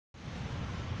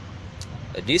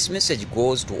This message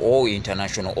goes to all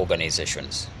international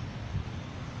organizations,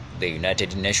 the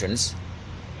United Nations,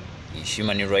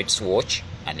 Human Rights Watch,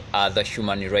 and other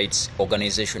human rights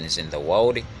organizations in the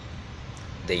world,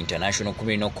 the International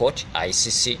Criminal Court,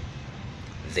 ICC,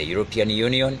 the European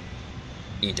Union,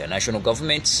 international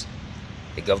governments,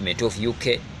 the government of UK,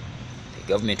 the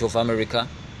government of America,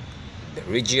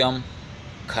 Belgium,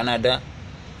 Canada,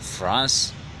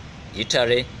 France,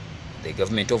 Italy, the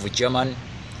government of Germany,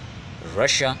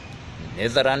 Russia,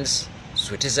 Netherlands,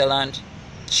 Switzerland,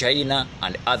 China,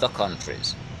 and other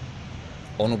countries.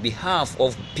 On behalf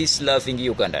of peace-loving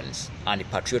Ugandans and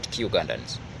patriotic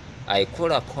Ugandans, I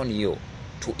call upon you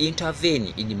to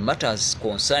intervene in matters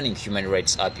concerning human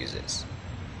rights abuses,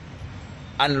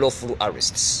 unlawful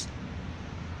arrests,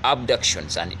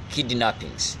 abductions, and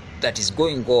kidnappings that is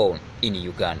going on in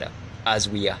Uganda as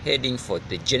we are heading for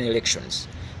the general elections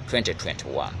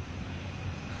 2021.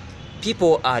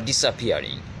 People are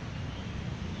disappearing,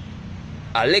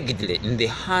 allegedly in the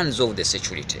hands of the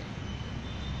security.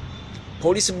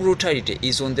 Police brutality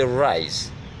is on the rise.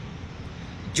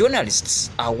 Journalists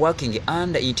are working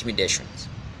under intimidations.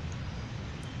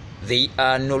 They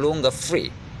are no longer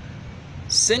free.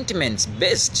 Sentiments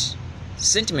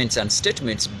and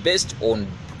statements based on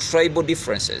tribal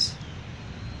differences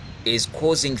is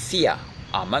causing fear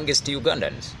amongst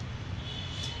Ugandans.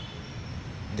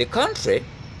 The country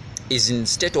is in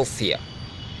state of fear.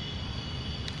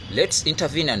 Let's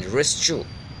intervene and rescue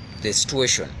the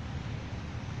situation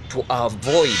to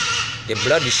avoid the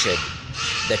bloodshed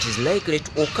that is likely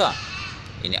to occur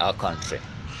in our country.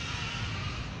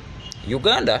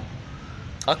 Uganda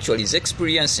actually is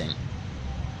experiencing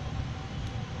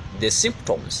the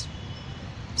symptoms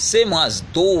same as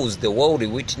those the world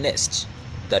witnessed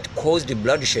that caused the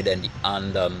bloodshed and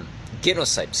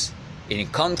genocides in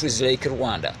countries like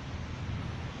Rwanda.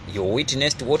 You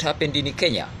witnessed what happened in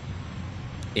Kenya,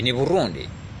 in Burundi,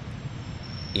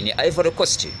 in Ivory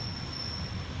Coast,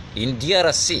 in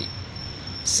DRC,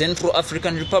 Central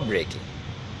African Republic,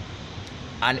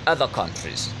 and other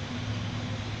countries.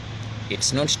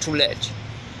 It's not too late.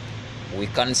 We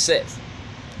can save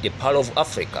the Pearl of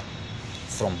Africa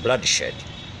from bloodshed.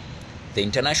 The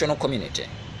international community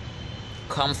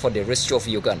come for the rescue of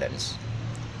Ugandans.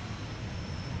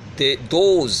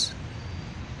 Those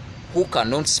who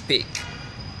cannot speak,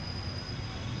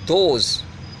 those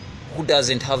who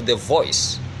doesn't have the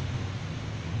voice,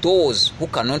 those who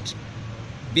cannot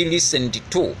be listened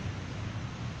to,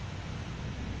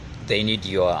 they need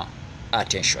your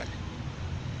attention.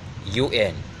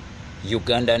 UN,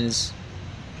 Ugandans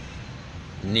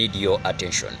need your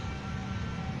attention.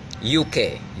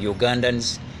 UK,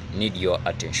 Ugandans need your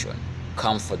attention.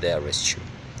 Come for their rescue.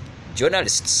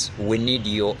 Journalists, we need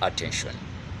your attention.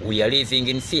 We are living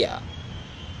in fear.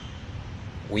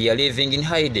 We are living in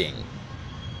hiding.